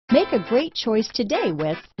Make a great choice today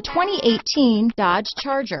with the 2018 Dodge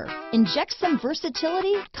Charger. Inject some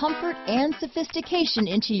versatility, comfort, and sophistication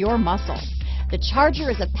into your muscle. The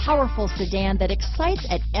Charger is a powerful sedan that excites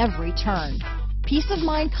at every turn. Peace of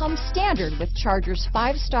mind comes standard with Charger's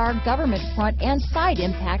 5-star government front and side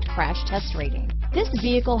impact crash test rating. This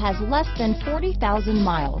vehicle has less than 40,000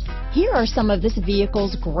 miles. Here are some of this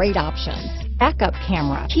vehicle's great options: backup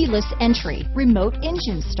camera, keyless entry, remote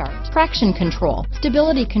engine start, traction control,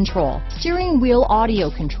 stability control, steering wheel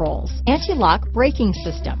audio controls, anti-lock braking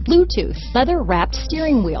system, Bluetooth, leather-wrapped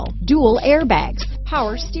steering wheel, dual airbags,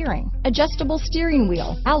 power steering, adjustable steering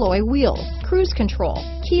wheel, alloy wheels, cruise control,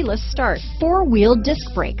 keyless start, 4-wheel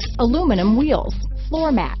disc brakes, aluminum wheels,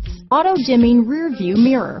 floor mats, auto-dimming rear view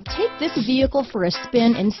mirror. Take this vehicle for a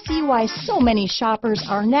spin and see why so many shoppers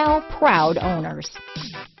are now proud owners.